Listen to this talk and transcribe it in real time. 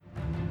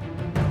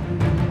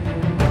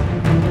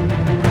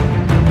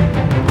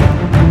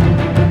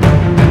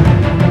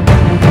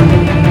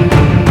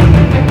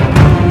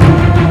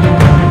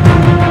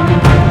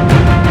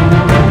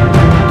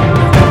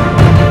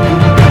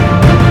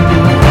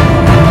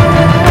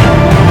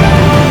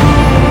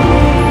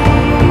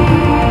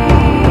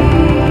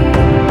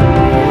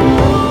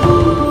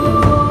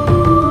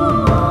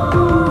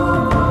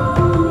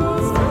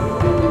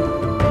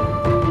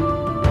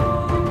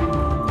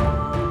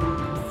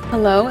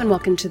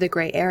Welcome to the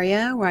Gray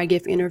Area, where I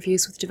give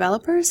interviews with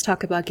developers,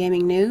 talk about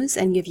gaming news,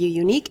 and give you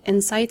unique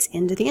insights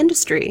into the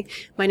industry.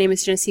 My name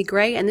is Genesee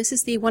Gray, and this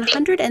is the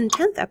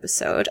 110th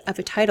episode of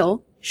a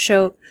title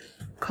show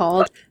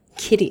called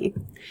Kitty.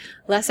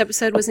 Last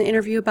episode was an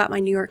interview about my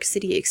New York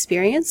City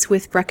experience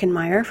with Breckin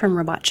Meyer from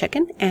Robot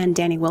Chicken and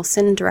Danny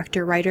Wilson,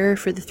 director-writer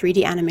for the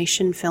 3D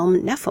animation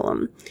film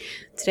Nephilim.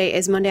 Today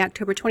is Monday,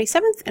 October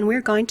 27th, and we're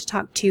going to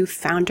talk to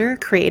founder,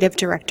 creative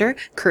director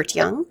Kurt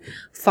Young,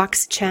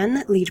 Fox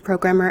Chen, lead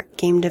programmer,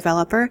 game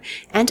developer,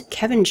 and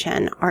Kevin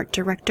Chen, art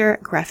director,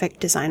 graphic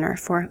designer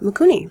for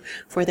Mukuni,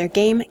 for their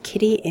game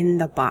Kitty in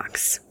the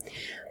Box.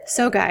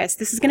 So guys,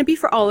 this is going to be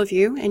for all of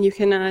you, and you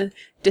can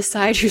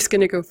decide who's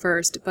going to go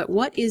first, but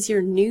what is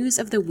your news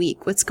of the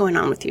week? What's going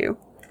on with you?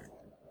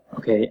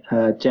 Okay,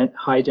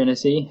 hi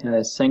Genesee,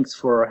 thanks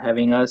for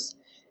having us.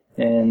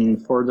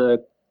 And for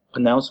the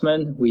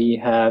announcement, we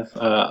have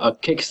a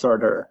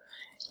Kickstarter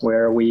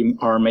where we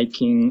are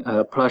making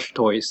plush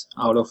toys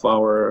out of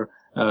our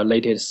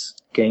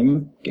latest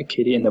game,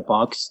 Kitty in the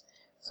Box.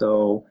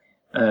 So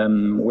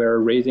we're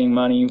raising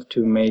money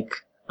to make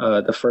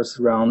the first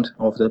round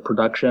of the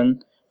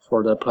production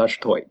for the plush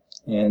toy.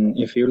 And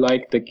if you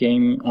like the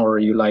game or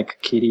you like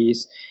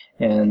kitties,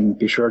 and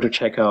be sure to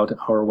check out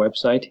our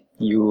website.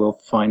 You will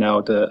find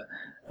out the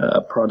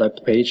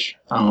product page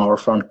on our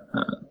on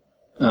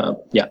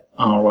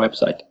our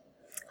website.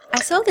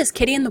 I saw this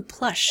Kitty in the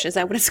Plush. Is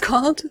that what it's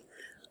called?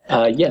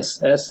 Yes,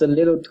 that's a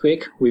little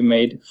tweak we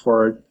made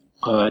for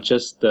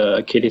just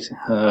the Kitty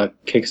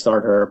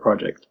Kickstarter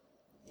project.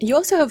 You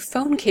also have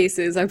phone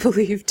cases, I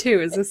believe, too.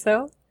 Is this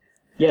so?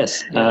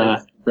 Yes,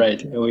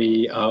 right.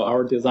 We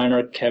our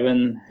designer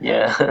Kevin.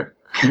 Yeah.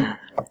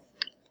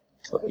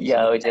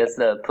 Yeah, we just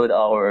put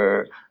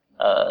our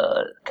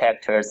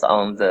characters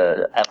on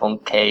the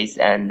iPhone case,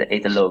 and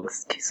it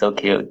looks so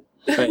cute.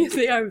 Right.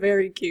 They are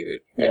very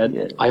cute. Yeah,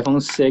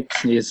 iPhone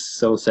 6 is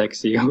so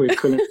sexy. We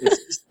couldn't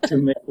resist to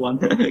make one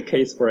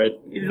case for it.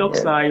 It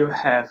looks like you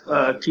have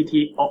a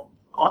kitty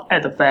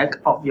at the back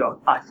of your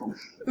iPhone.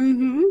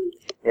 Mm-hmm.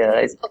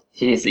 Yeah,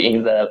 she's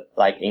in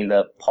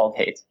the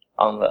pocket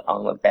on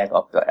the back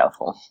of your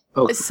iPhone.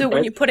 Oh, So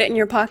when you put it in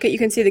your pocket, you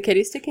can see the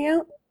kitty sticking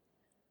out?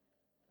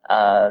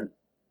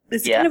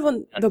 It's kind of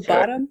on the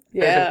bottom.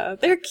 Yeah,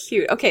 they're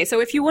cute. Okay,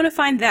 so if you want to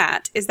find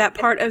that, is that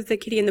part of the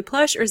Kitty in the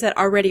Plush, or is that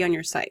already on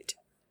your site?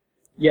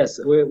 Yes,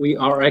 we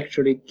are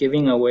actually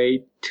giving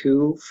away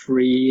 2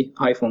 free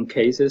iPhone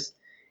cases.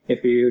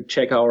 If you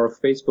check our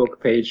Facebook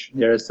page,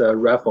 there's a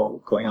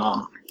raffle going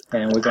on,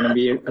 and we're going to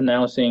be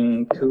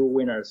announcing 2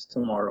 winners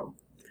tomorrow.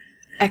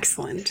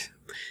 Excellent.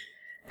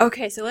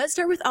 Okay, so let's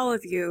start with all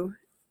of you.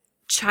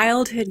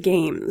 Childhood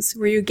games.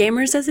 Were you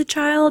gamers as a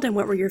child, and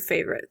what were your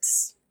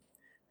favorites?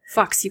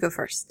 Fox, you go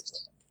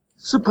first.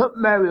 Super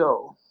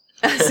Mario.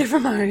 Super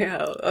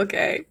Mario,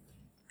 okay.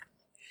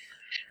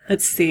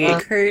 Let's see,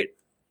 Kurt.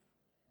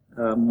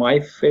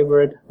 My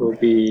favorite will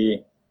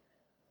be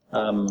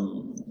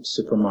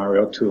Super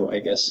Mario 2, I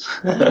guess.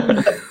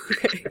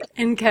 Okay.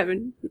 And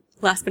Kevin,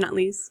 last but not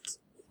least.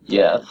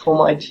 Yeah, for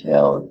my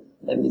child,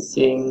 let me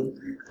think.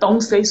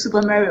 Don't say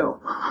Super Mario.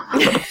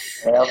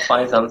 I'll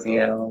find something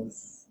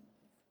else.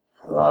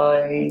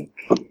 Like,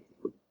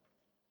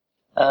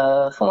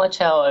 for my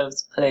child, I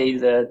was play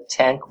the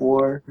Tank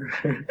War.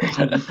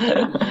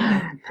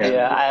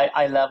 Yeah,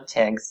 I love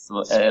tanks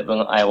when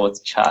I was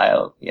a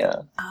child. Yeah.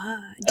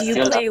 Do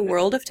you play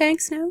World of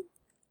Tanks now?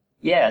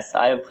 Yes,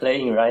 I am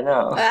playing right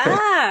now.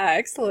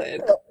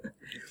 Excellent.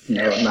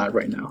 No, not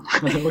right now.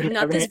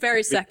 Not this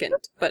very second,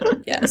 but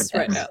yes,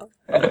 right now.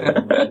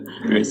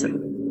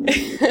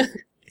 Recently.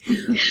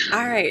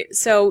 All right,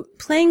 so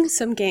playing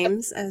some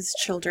games as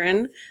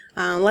children.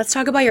 Let's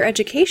talk about your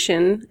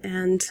education,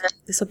 and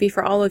this will be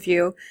for all of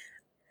you.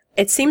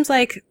 It seems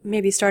like,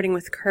 maybe starting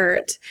with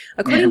Kurt,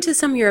 according to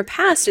some of your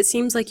past, it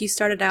seems like you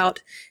started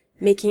out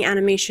making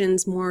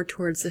animations more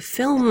towards the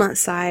film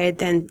side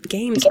than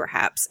games,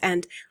 perhaps.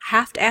 And I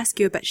have to ask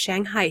you about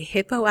Shanghai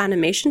Hippo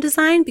animation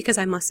design, because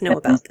I must know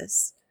about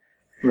this.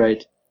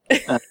 Right.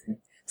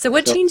 So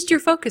what changed your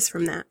focus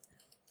from that?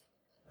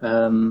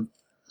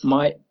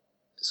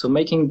 So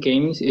making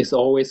games is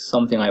always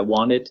something I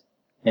wanted,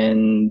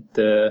 and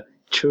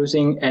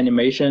choosing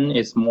animation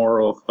is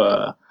more of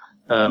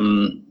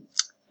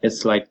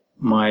it's like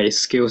my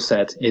skill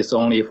set is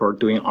only for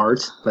doing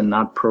art, but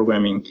not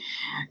programming.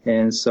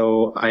 And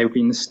so I've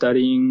been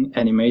studying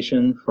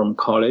animation from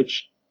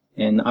college,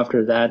 and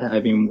after that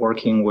I've been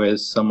working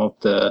with some of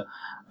the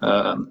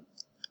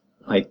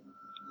like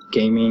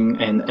gaming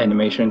and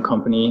animation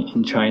company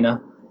in China,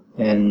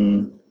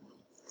 and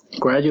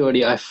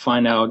gradually I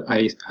find out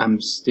I'm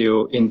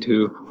still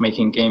into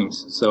making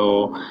games.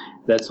 So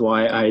that's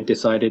why I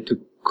decided to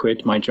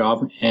quit my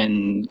job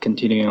and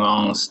continuing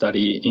on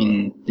study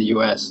in the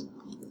US.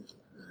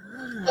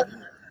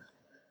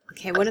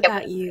 Okay, what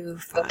about you,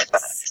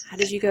 Fox? How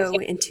did you go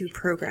into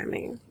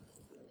programming?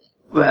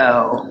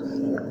 Well,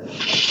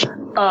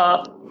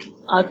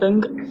 I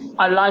think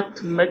I like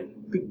to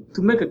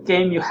make a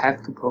game. You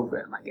have to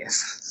program, I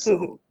guess.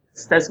 So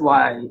that's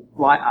why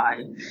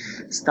I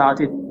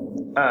started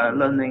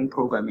learning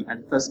programming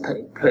at first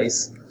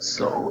place.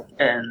 So,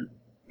 and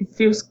it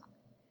feels,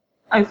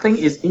 I think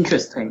it's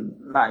interesting,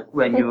 like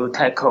when you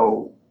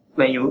tackle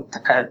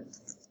a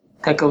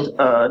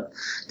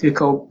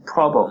difficult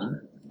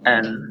problem,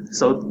 and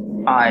so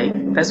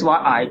that's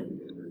why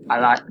I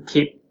like to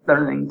keep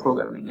learning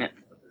programming. Yeah.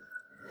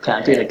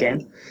 Can I do it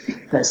again?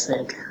 Let's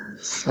say,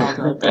 say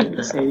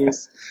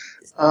this.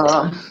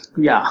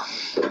 Yeah.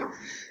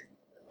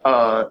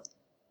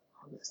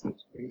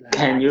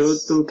 Can you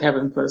do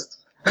Kevin first?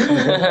 Go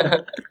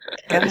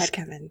ahead,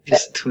 Kevin.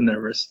 Just too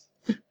nervous.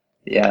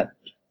 Yeah.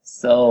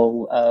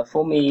 So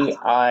for me,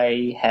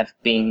 I have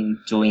been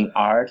doing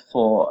art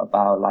for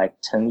about like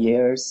 10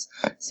 years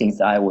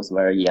since I was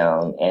very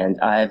young, and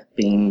I've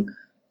been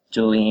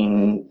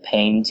doing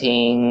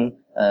painting,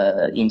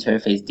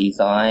 interface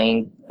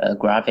design,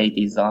 graphic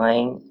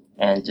design,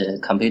 and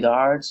computer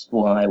art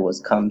when I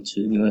was come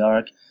to New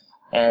York.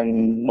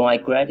 And when I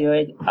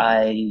graduated,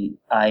 I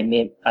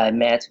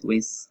met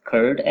with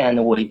Kurt,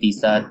 and we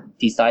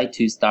decide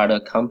to start a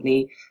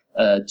company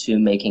to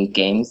making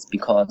games,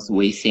 because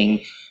we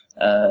think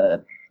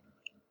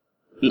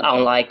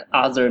unlike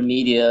other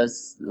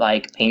medias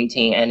like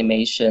painting,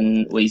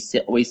 animation, we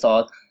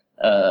thought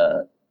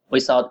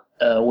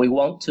we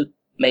want to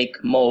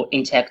make more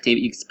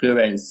interactive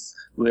experience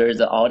where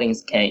the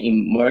audience can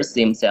immerse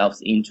themselves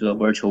into a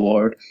virtual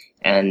world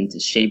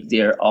and shape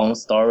their own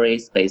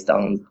stories based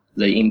on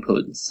the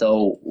input.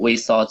 So we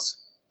thought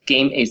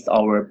game is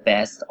our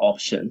best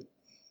option.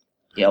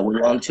 Yeah,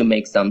 we want to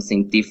make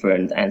something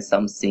different and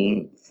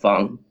something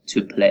fun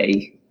to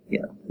play.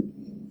 Yeah.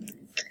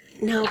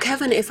 Now,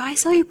 Kevin, if I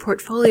saw your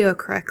portfolio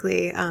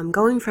correctly,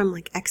 going from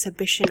like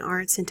exhibition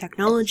arts and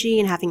technology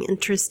and having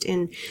interest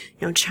in,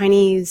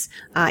 Chinese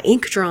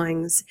ink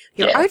drawings,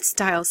 your art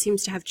style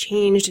seems to have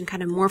changed and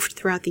kind of morphed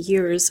throughout the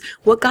years.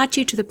 What got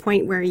you to the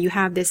point where you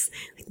have this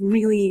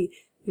really,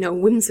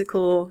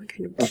 whimsical,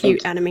 kind of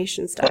cute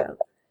animation style?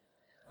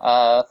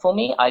 For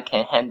me, I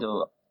can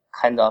handle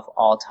kind of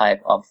all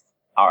type of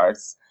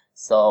arts.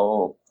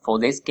 So for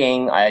this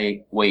game,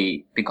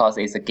 because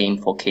it's a game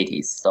for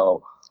kitties,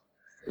 so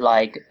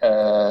like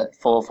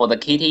for the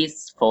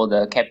kitties, for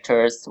the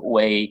characters,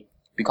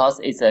 because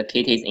it's a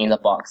kitties in the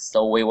box,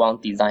 so we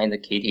want to design the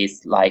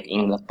kitties like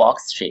in the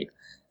box shape.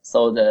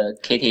 So the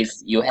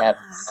kitties you have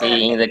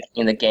see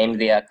in the game,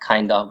 they are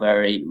kind of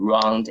very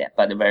round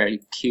but very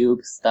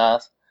cute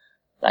stuff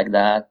like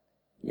that.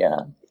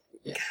 Yeah.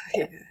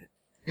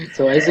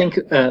 So I think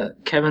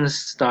Kevin's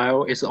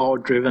style is all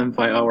driven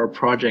by our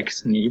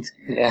project's needs.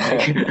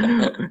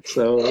 Yeah.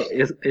 So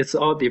it's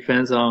all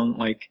depends on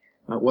like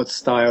what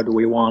style do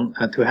we want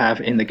to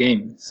have in the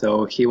game.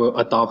 So he will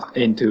adopt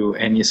into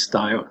any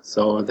style.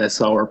 So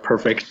that's our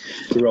perfect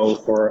role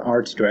for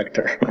art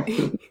director.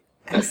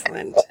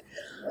 Excellent.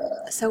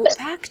 So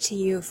back to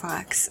you,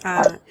 Fox.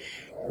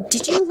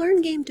 Did you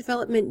learn game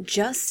development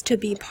just to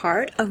be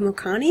part of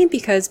Mokani?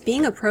 Because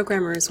being a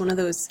programmer is one of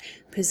those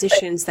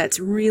positions that's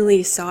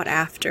really sought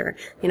after.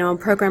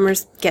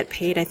 Programmers get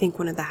paid, I think,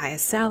 one of the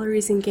highest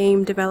salaries in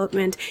game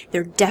development.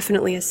 They're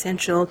definitely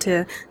essential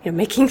to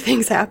making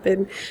things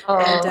happen,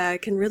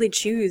 and can really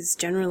choose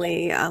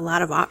generally a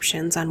lot of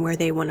options on where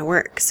they want to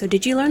work. So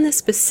did you learn this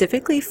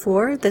specifically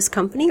for this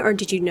company, or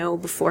did you know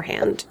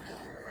beforehand?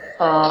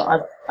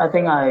 I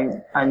think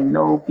I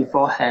know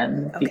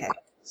beforehand. Okay.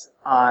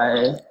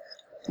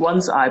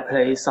 Once I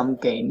play some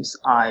games,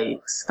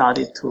 I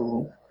started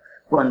to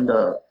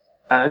wonder,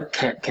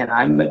 can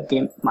I make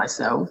game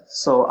myself?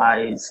 So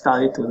I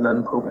started to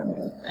learn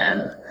programming,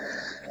 and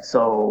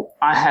so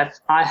I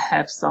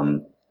have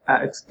some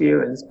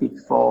experience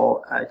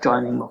before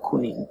joining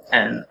Mokuni,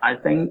 and I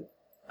think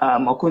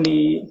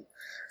Mokuni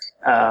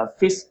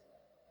fits.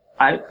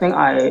 I think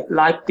I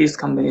like this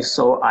company,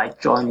 so I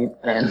joined it,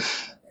 and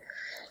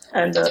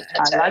I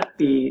like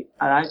the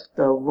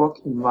work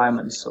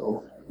environment.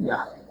 So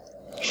yeah,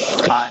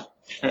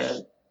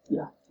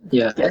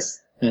 Yeah.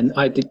 Yes. And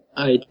I did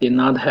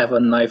not have a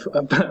knife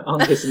on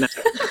his neck.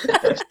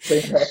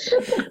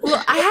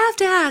 Well, I have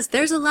to ask,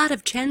 there's a lot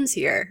of Chens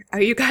here.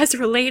 Are you guys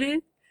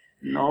related?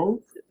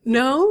 No.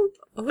 No?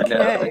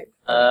 Okay.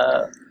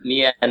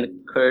 Me and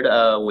Kurt,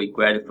 we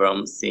graduated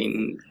from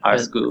same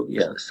art school.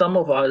 Yeah. Some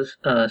of us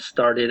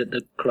started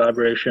the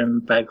collaboration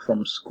back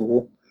from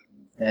school,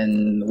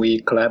 and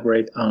we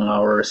collaborate on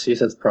our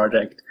thesis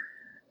project,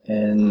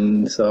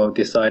 and so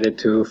decided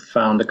to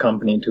found a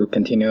company to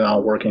continue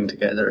our working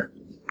together.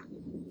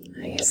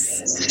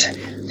 Nice.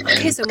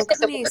 Okay, so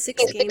Mokuni,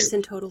 6 games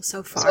in total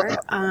so far,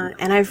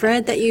 and I've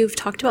read that you've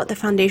talked about the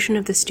foundation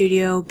of the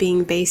studio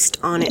being based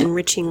on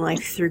enriching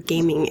life through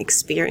gaming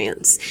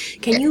experience.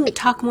 Can you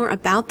talk more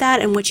about that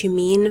and what you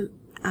mean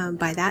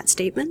by that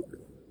statement?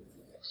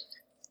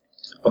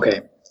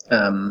 Okay,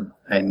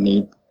 I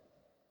need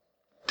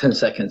 10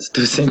 seconds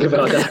to think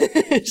about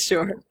that.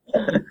 Sure.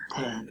 10,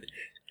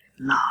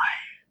 9.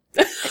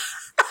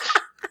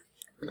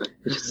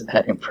 Just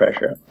adding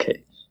pressure.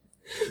 Okay.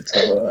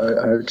 So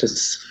I'll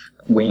just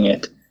wing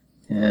it.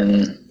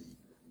 And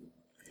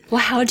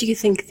Well, how do you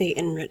think they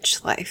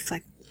enrich life?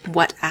 Like,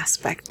 what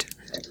aspect?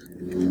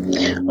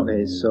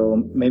 Okay,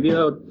 so maybe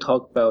I'll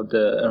talk about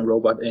the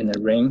robot in the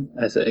ring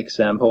as an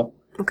example.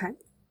 Okay.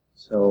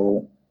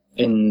 So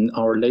in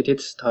our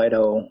latest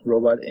title,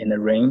 Robot in the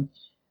Ring,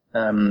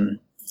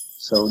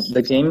 so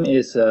the game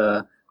is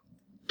a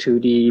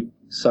 2D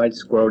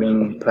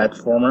side-scrolling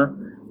platformer.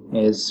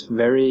 It's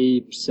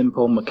very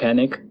simple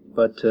mechanic,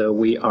 but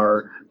we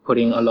are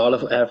putting a lot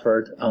of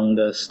effort on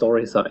the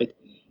story side.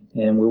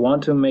 And we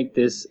want to make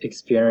this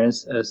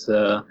experience as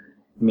a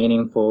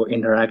meaningful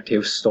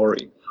interactive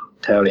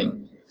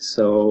storytelling.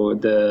 So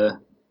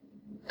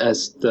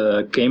as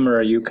the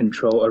gamer, you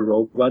control a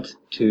robot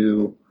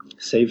to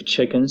save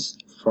chickens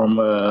from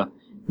a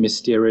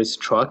mysterious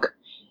truck.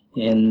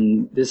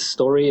 And this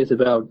story is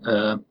about,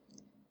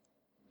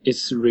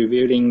 it's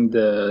revealing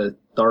the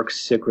dark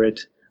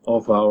secret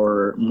of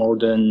our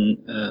modern,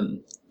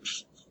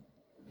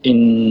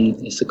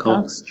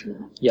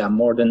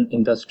 modern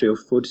industrial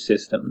food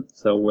system.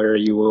 So where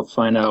you will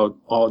find out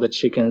all the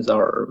chickens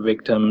are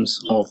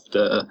victims of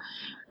the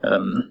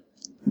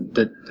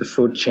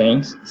food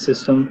chain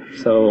system.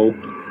 So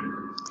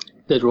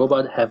the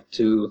robot have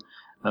to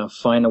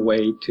find a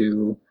way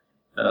to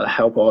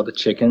help all the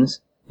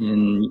chickens,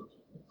 and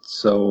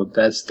so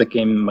that's the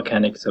game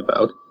mechanics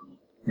about.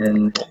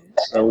 And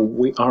so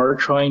we are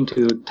trying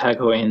to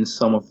tackle in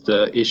some of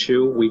the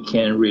issue we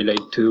can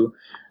relate to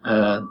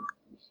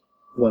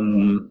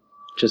when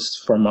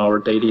just from our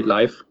daily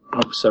life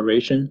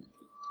observation,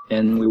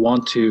 and we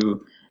want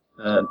to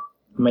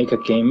make a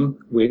game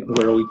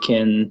where we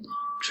can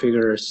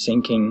trigger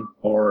thinking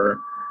or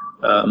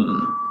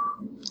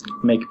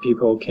make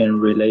people can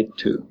relate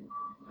to.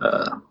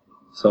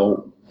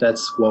 So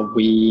that's what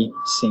we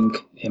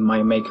think it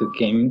might make a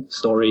game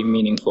story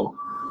meaningful.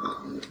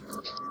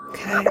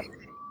 Okay.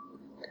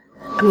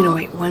 I'm going to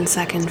wait 1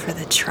 second for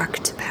the truck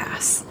to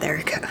pass. There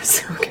it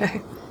goes.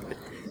 Okay.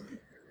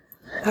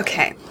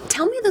 Okay.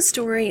 Tell me the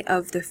story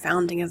of the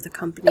founding of the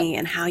company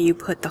and how you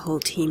put the whole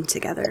team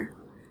together.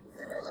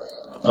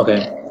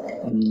 Okay.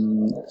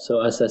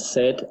 So as I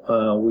said,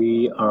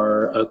 we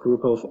are a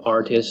group of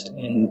artists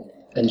and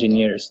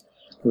engineers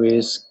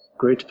with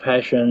great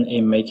passion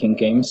in making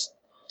games.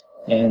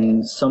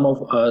 And some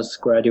of us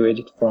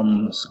graduated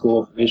from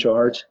School of Visual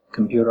Art,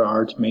 Computer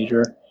Art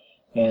major,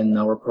 and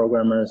our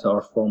programmers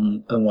are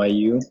from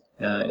NYU.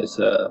 It's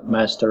a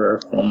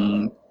master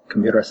from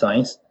Computer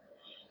Science.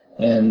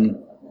 And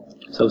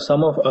so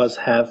some of us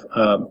have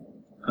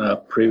a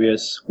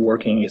previous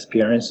working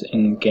experience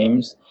in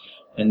games,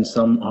 and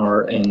some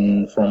are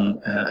from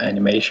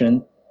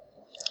animation.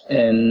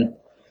 And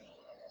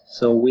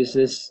so with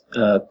this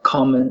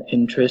common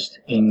interest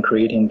in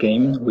creating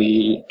games,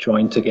 we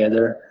joined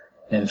together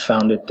and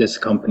founded this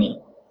company.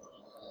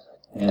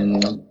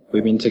 And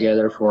we've been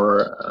together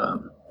for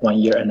 1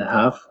 year and a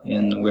half,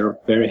 and we're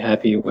very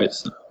happy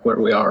with where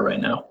we are right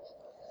now.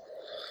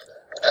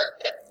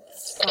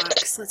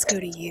 Fox, let's go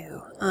to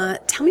you.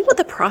 Tell me about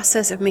the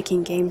process of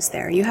making games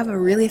there. You have a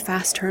really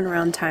fast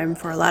turnaround time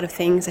for a lot of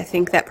things. I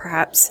think that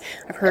perhaps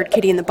I've heard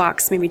Kitty in the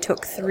Box maybe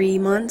took 3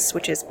 months,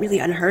 which is really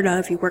unheard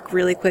of. You work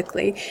really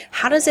quickly.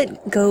 How does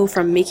it go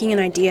from making an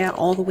idea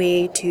all the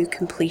way to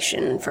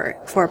completion for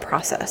a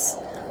process?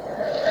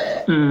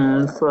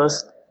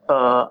 First,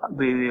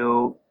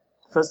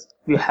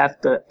 we have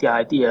the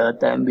idea,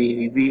 then we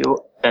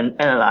review and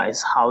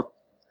analyze how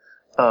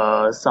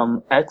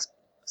some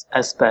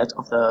aspect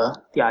of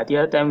the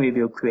idea, then we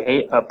will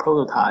create a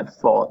prototype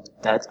for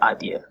that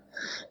idea.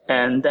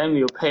 And then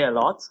we'll pay a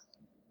lot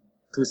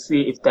to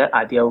see if that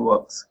idea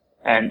works.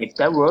 And if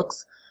that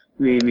works,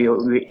 we will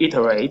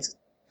reiterate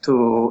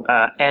to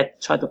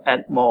try to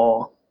add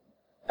more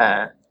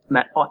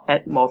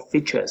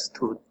features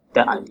to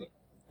that idea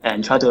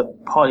and try to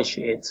polish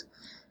it.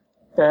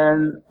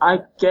 Then I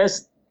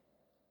guess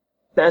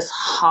that's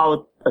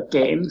how a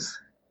game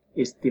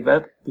is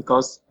developed,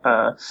 because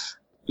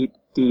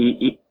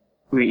the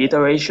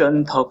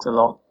reiteration takes a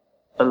lot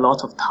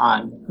of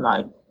time.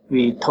 Like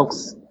we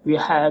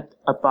had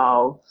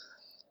about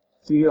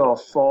 3 or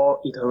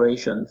 4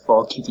 iterations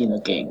for Kitty in the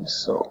game.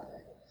 So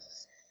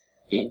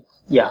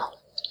yeah.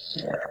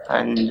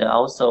 And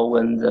also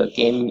when the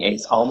game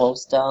is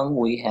almost done,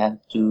 we have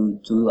to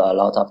do a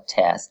lot of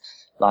tests.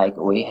 Like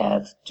we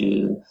have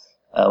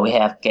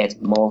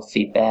get more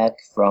feedback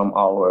from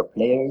our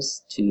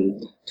players to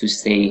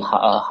see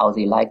how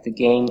they like the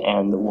game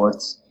and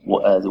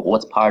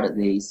what part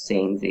they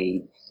think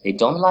they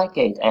don't like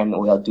it, and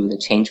we'll do the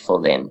change for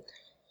them.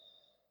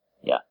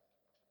 Yeah.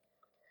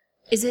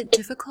 Is it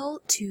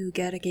difficult to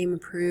get a game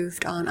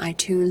approved on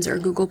iTunes or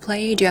Google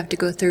Play? Do you have to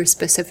go through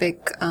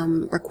specific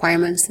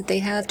requirements that they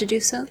have to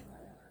do so?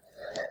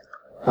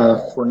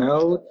 For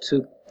now,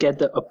 to get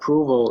the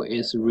approval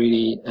is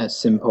really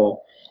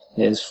simple.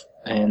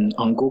 And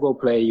on Google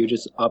Play, you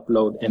just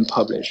upload and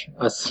publish.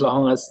 As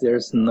long as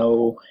there's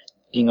no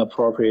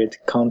inappropriate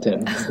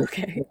content,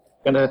 Okay.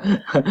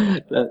 gonna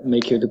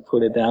make you to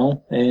put it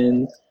down.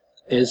 And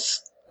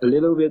it's a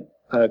little bit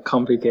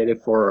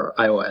complicated for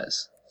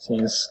iOS,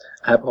 since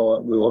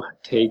Apple will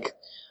take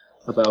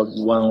about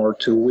 1 or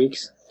 2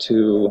 weeks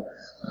to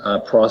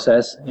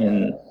process,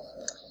 and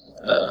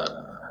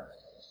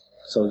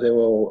so they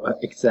will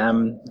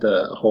examine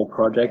the whole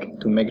project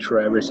to make sure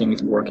everything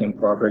is working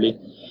properly.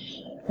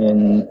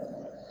 And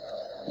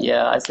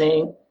yeah, I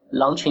think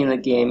launching the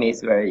game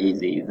is very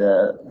easy.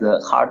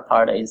 The hard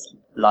part is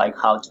like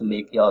how to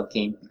make your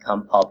game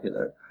become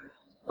popular.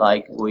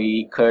 Like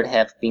we could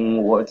have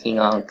been working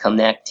on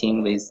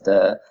connecting with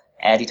the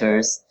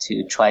editors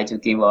to try to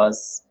give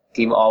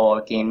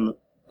our game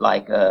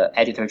like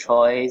editor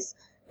choice.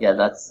 Yeah,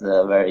 that's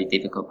the very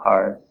difficult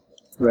part.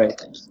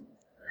 right.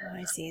 Oh,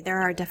 I see. There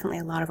are definitely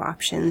a lot of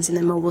options in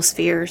the mobile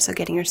sphere, so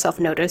getting yourself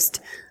noticed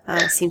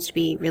seems to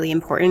be really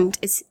important.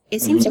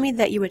 It seems to me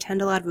that you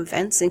attend a lot of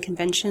events and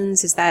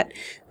conventions. Is that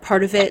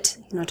part of it?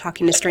 You know,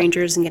 talking to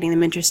strangers and getting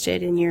them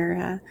interested in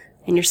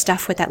your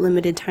stuff with that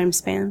limited time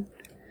span.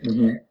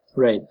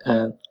 Right.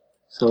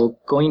 So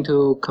going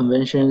to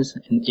conventions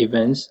and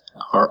events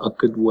are a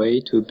good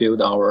way to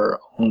build our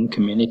own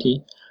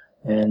community.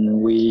 And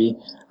we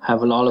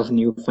have a lot of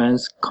new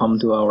fans come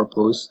to our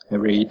booth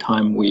every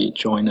time we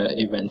join an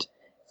event.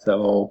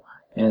 So,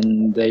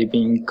 and they've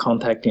been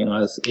contacting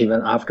us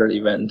even after the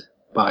event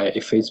by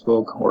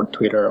Facebook or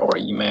Twitter or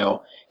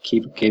email,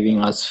 keep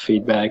giving us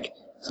feedback.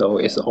 So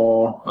it's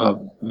all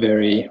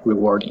very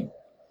rewarding.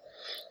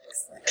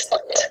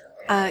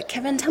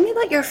 Kevin, tell me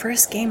about your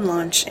first game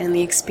launch and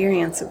the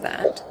experience of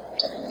that.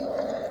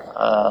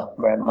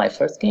 My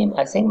first game,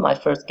 I think my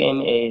first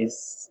game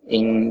is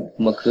in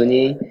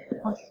Makuni,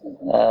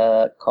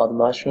 called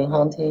Mushroom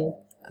Hunting.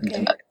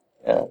 Okay.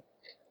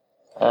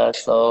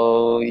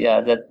 So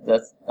yeah,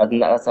 that's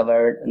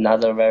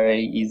another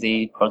very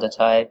easy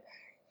prototype,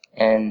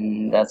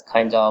 and that's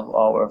kind of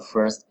our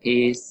first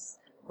piece.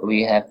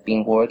 We have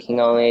been working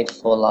on it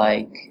for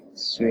like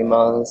 3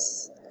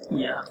 months.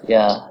 Yeah.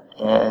 Yeah,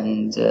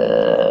 and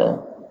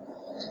the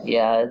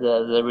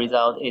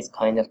result is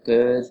kind of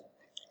good.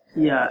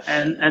 Yeah,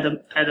 and at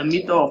the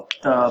middle of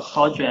the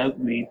project,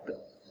 we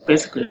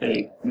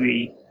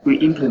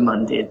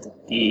implemented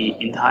the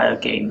entire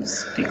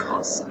games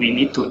because we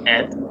need to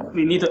add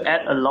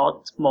a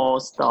lot more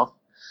stuff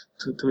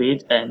to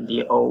it, and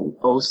the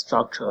old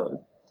structure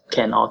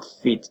cannot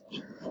fit.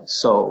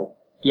 So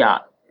yeah,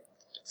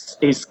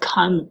 it's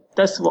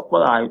that's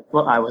what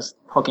I was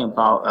talking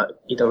about,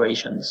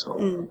 iteration.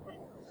 So.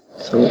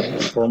 So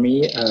for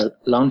me,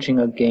 launching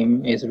a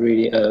game is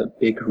really a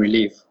big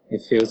relief.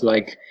 It feels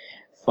like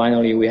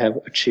finally we have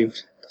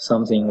achieved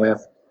something. We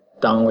have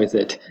done with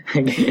it,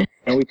 and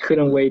we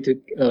couldn't wait to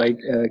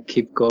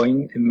keep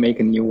going and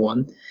make a new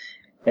one.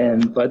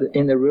 But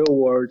in the real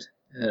world,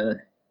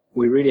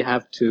 we really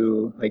have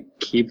to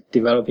keep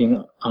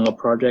developing on a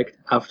project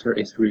after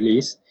its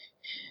release.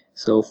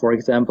 So, for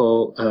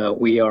example,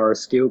 we are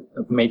still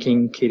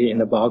making Kitty in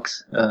the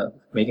Box,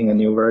 making a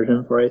new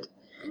version for it.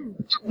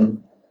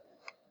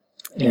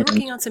 You're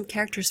working on some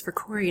characters for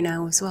Corey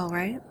now as well,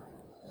 right?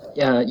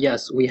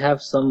 Yes, we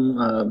have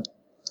some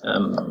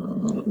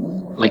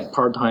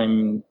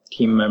part-time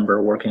team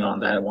member working on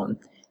that one,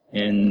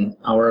 and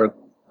our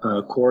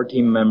core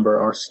team member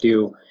are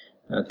still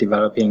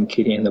developing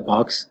Kitty in the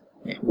Box.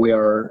 We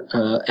are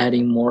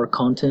adding more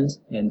content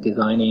and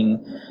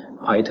designing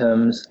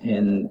items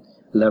and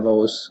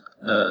levels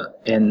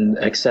and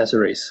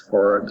accessories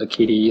for the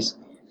kitties,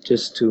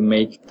 just to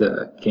make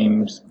the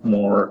games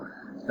more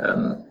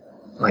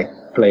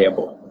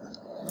playable.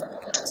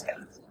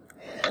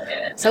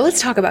 So let's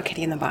talk about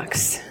Kitty in the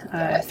Box.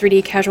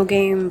 3D casual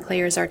game,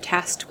 players are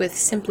tasked with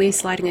simply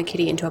sliding a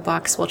kitty into a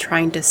box while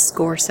trying to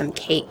score some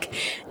cake.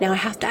 Now I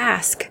have to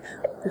ask,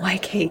 why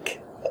cake?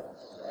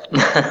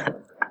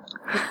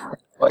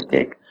 Why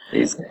cake?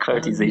 It's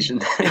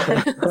cultivation.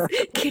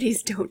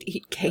 Kitties don't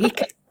eat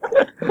cake.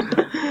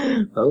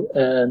 Well,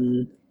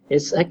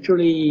 it's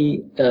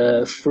actually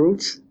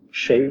fruits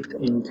shaped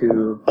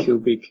into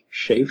cubic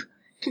shape.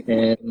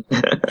 And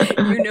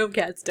you know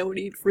cats don't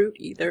eat fruit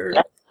either.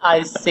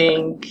 I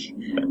think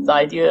the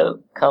idea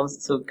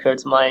comes to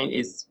Kurt's mind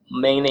is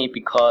mainly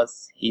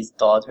because his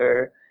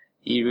daughter,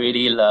 he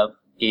really loves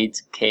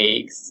eat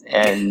cakes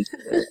and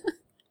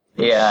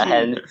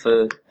and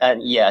food,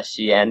 and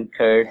she and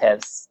Kurt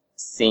have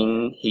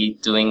seen he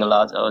doing a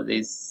lot of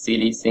these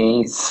silly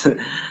things.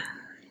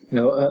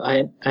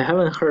 I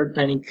haven't heard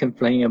any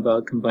complaint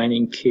about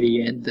combining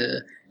kitty and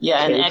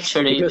and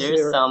actually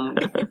there's some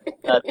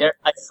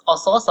I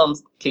saw some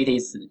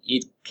kitties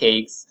eat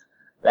cakes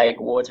like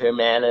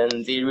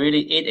watermelon. They really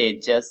eat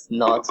it, just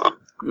not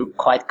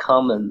quite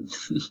common.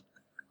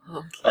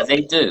 Okay. But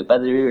they do.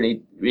 But they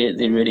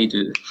really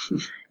do.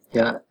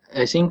 Yeah,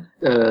 I think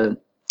the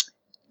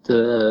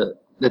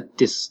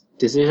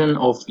decision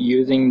of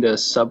using the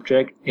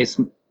subject is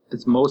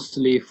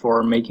mostly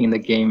for making the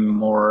game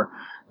more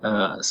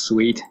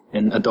sweet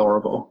and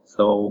adorable.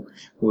 So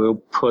we'll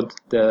put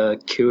the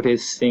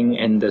cutest thing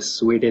and the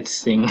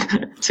sweetest thing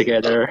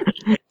together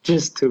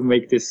just to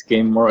make this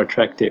game more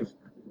attractive.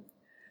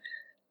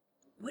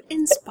 What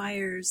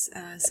inspires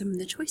some of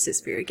the choices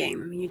for your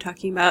game? I mean, you're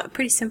talking about a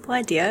pretty simple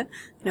idea,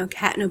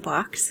 cat in a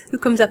box. Who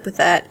comes up with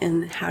that,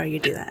 and how do you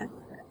do that?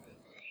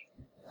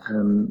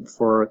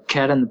 For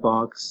Cat in the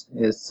Box,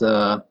 it's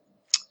a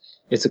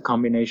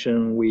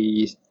combination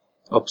we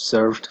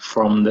observed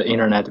from the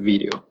internet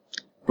video,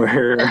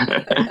 where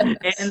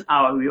In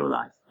our real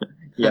life.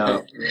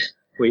 yeah,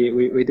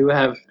 we do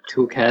have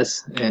 2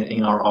 cats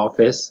in our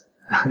office,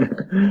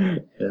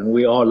 and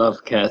we all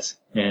love cats,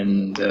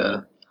 and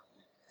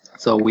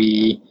so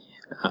we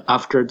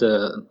after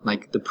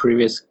the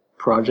previous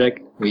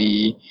project,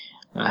 we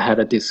had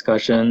a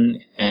discussion,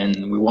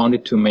 and we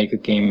wanted to make a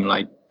game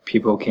like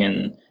people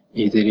can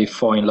easily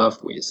fall in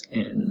love with,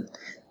 and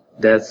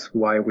that's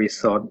why we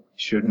thought we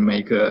should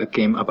make a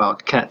game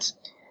about cats.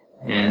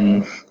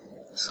 And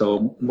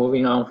so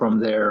moving on from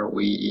there,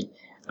 we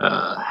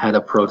had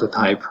a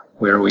prototype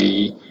where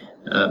we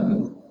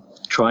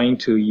trying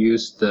to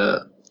use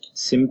the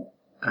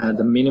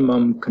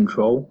minimum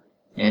control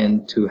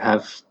and to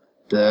have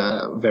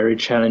the very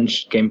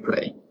challenged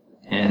gameplay.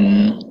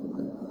 And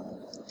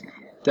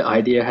the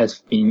idea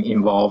has been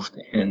involved,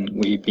 and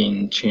we've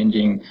been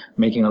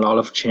making a lot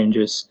of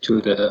changes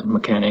to the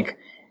mechanic,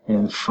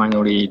 and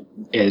finally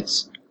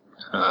it's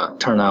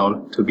turned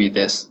out to be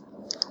this.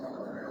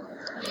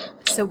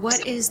 So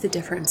what is the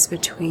difference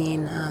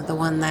between the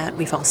one that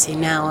we've all seen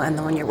now and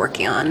the one you're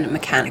working on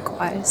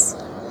mechanic-wise?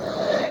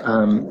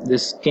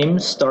 This game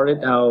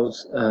started out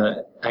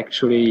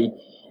actually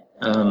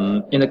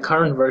in the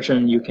current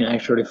version. You can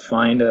actually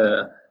find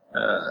a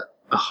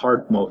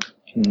hard mode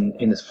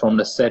from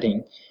the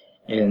setting,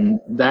 and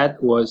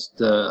that was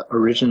the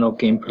original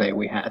gameplay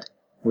we had,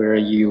 where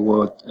you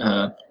would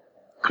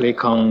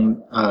click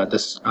on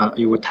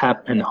you would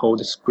tap and hold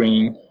the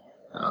screen.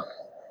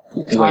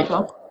 Charge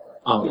up?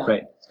 Oh, Yeah.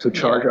 right. To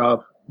charge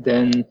up,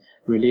 then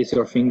release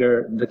your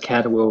finger, the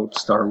cat will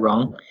start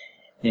run,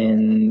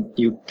 and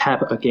you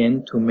tap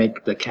again to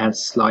make the cat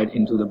slide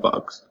into the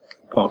box.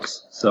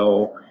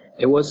 So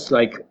it was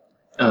like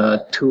a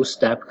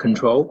 2-step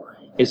control.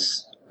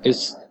 It's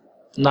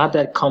not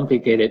that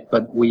complicated,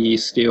 but we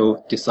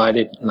still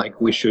decided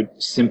we should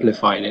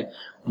simplify it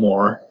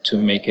more to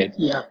make it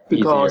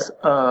because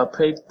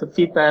easier. The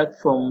feedback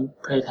from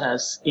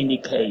playtests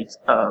indicates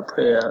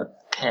player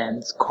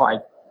can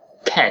quite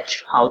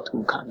catch how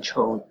to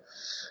control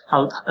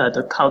how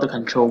the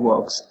control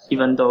works,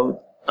 even though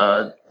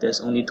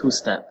there's only 2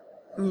 steps.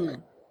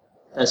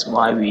 That's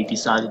why we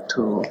decided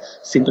to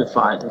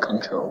simplify the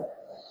control.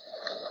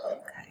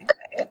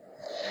 Okay.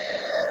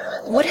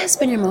 What has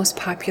been your most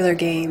popular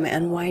game,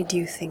 and why do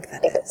you think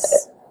that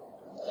is?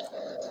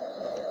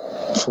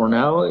 For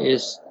now,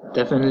 it's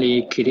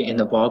definitely Kitty in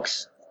the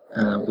Box.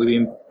 We've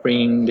been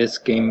bringing this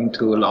game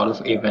to a lot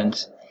of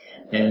events,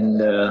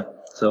 and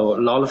so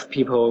a lot of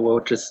people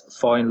will just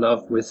fall in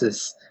love with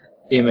this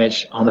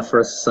image on the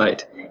first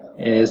sight.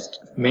 It's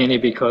mainly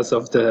because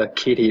of the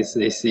kitties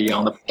they see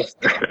on the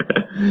poster.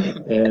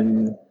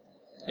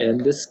 and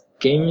this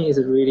game is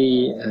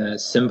really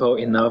simple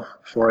enough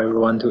for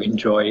everyone to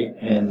enjoy,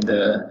 and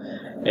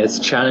it's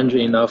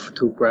challenging enough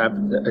to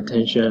grab the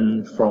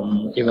attention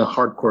from even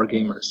hardcore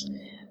gamers.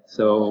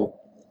 So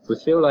we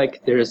feel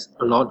like there's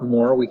a lot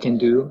more we can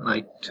do,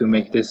 to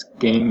make this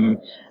game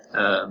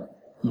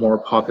more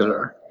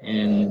popular.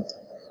 And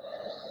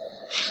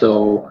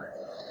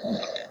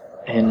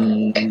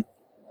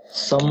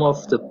some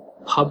of the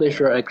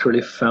publisher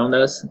actually found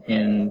us,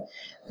 and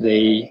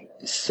they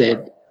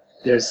said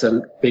there's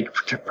a big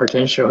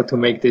potential to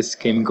make this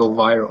game go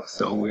viral.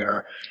 So we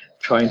are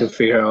trying to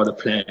figure out a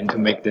plan to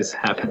make this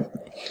happen.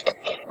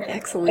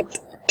 Excellent.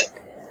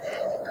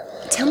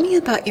 Tell me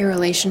about your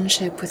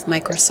relationship with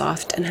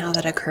Microsoft and how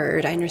that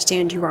occurred. I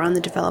understand you were on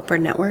the developer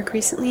network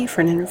recently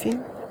for an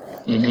interview.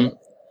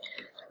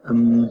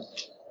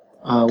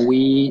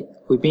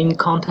 We've been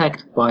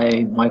contacted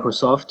by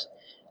Microsoft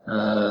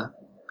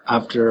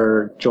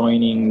after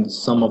joining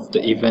some of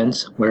the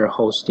events we're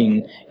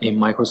hosting in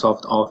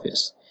Microsoft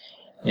Office,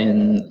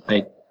 and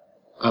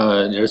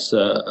there's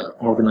an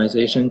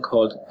organization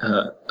called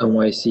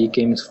NYC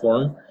Games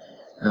Forum.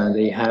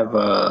 They have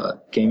a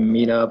game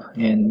meetup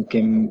and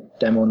game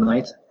demo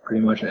night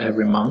pretty much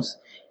every month,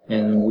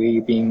 and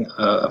we've been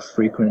a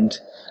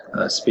frequent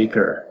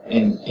speaker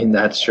in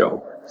that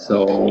show.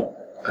 So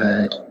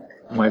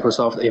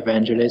Microsoft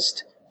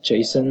evangelist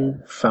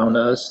Jason found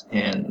us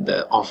and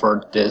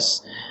offered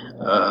this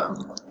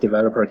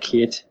developer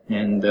kit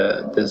and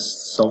this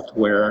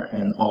software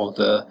and all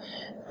the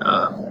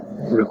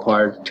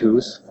required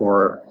tools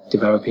for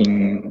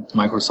developing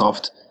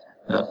Microsoft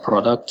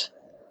product,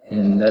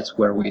 and that's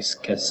where we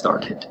get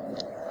started.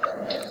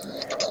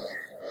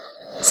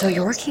 So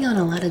you're working on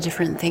a lot of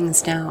different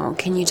things now.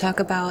 Can you talk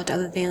about,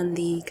 other than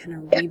the kind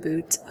of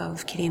reboot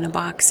of Kitty in a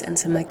Box and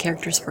some of the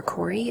characters for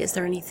Cory, is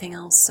there anything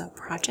else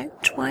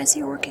project-wise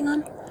you're working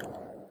on?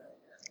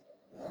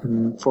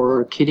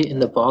 For Kitty in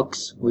the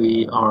Box,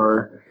 we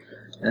are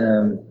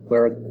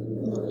we're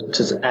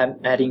just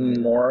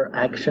adding more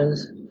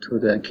actions to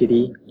the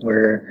kitty.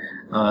 Where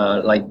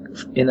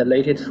in the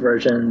latest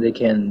version, they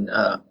can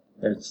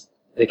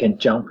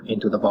jump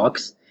into the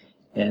box.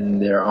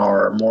 And there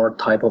are more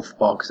type of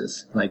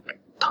boxes, like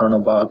tunnel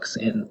box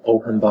and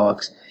open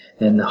box,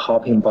 and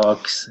hopping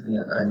box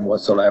and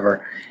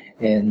whatsoever.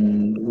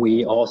 And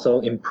we also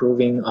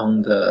improving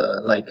on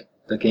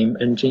the game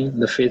engine,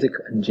 the physics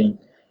engine,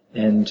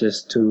 and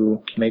just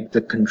to make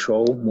the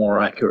control more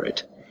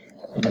accurate.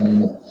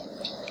 And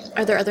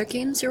Are there other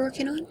games you're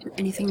working on?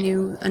 Anything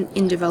new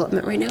in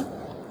development right now?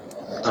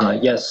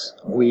 yes,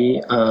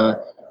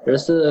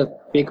 there's a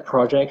big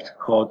project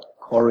called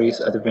Cory's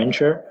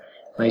Adventure.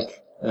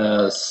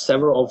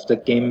 Several of the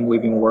game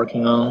we've been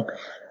working on,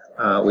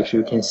 which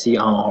you can see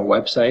on our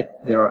website,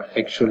 they are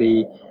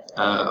actually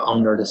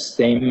under the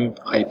same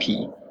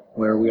IP,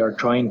 where we are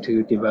trying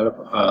to develop.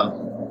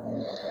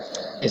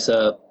 It's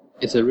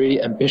a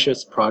really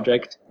ambitious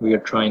project we are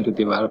trying to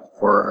develop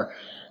for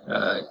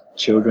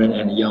children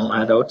and young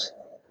adults.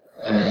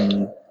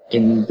 And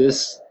in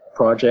this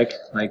project,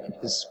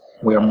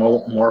 we are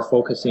more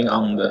focusing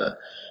on the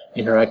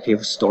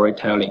interactive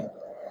storytelling.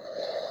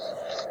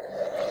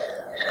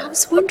 I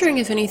was wondering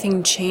if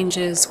anything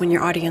changes when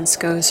your audience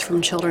goes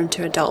from children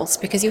to adults,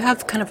 because you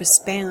have kind of a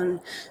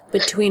span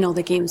between all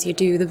the games you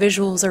do. The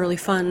visuals are really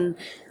fun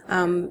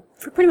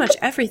for pretty much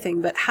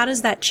everything, but how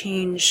does that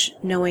change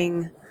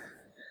knowing,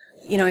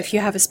 if you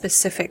have a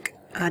specific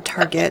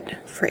target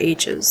for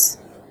ages?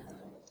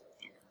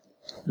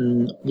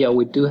 Yeah,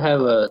 we do have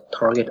a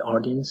target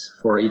audience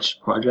for each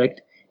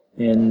project,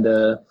 and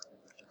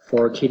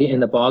for Kitty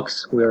in the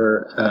Box,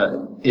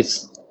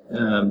 it's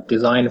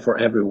designed for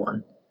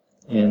everyone,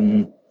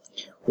 and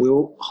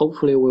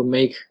hopefully we'll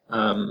make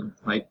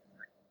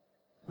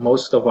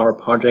most of our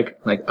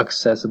project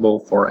accessible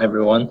for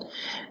everyone,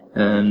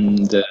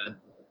 and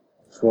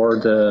for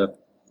the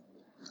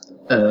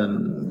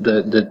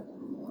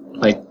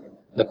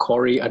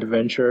Cory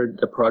Adventure,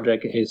 the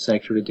project is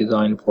actually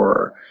designed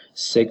for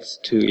 6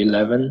 to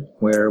 11,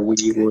 where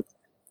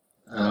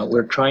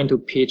we're trying to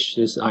pitch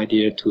this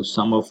idea to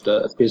some of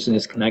the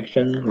business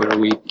connection where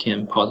we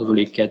can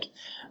possibly get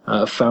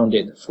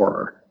funded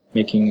for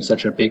making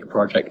such a big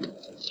project.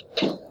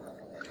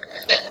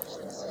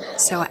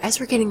 So as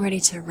we're getting ready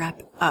to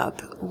wrap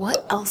up,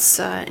 what else,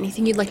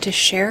 anything you'd like to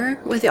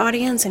share with the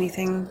audience?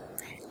 Anything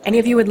any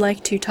of you would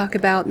like to talk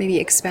about, maybe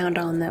expound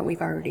on that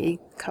we've already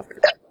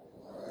covered?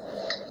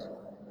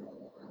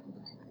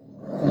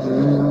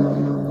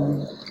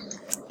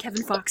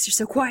 Kevin Fox, you're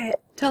so quiet.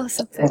 Tell us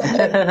something.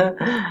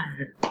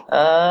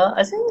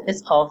 I think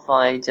it's all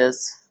fine.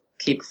 Just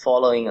keep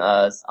following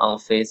us on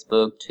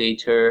Facebook,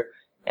 Twitter,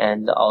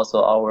 and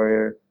also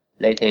our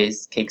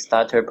latest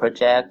Kickstarter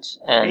project.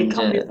 And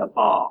come with the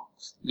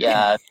box.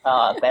 Yeah.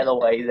 By the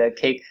way, the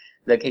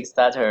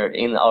Kickstarter,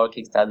 in our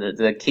Kickstarter,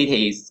 the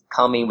kitty is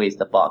coming with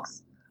the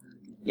box.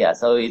 Yeah,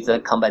 so it's a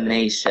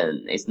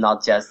combination. It's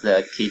not just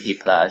the kitty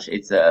plush.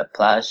 It's a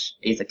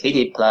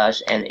kitty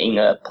plush and in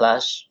a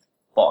plush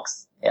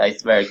box. Yeah,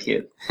 it's very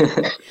cute.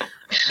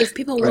 If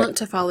people want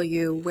to follow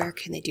you, where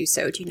can they do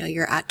so? Do you know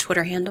your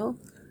 @Twitter handle?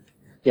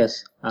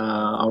 Yes,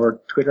 our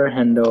Twitter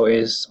handle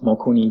is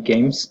Mokuni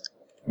Games,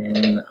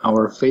 and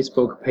our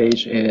Facebook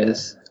page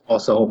is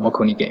also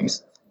Mokuni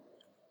Games.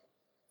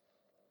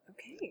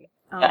 Okay.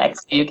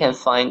 Actually, you can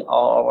find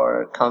all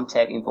our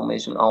contact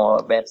information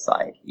on our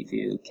website. If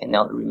you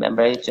cannot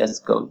remember it,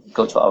 just go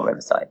to our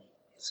website.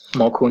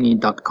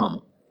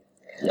 Mokuni.com.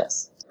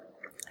 Yes.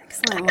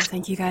 Excellent. Well,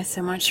 thank you guys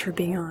so much for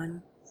being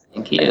on.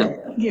 Thank you.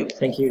 Thank you.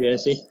 Thank you,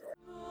 Jesse.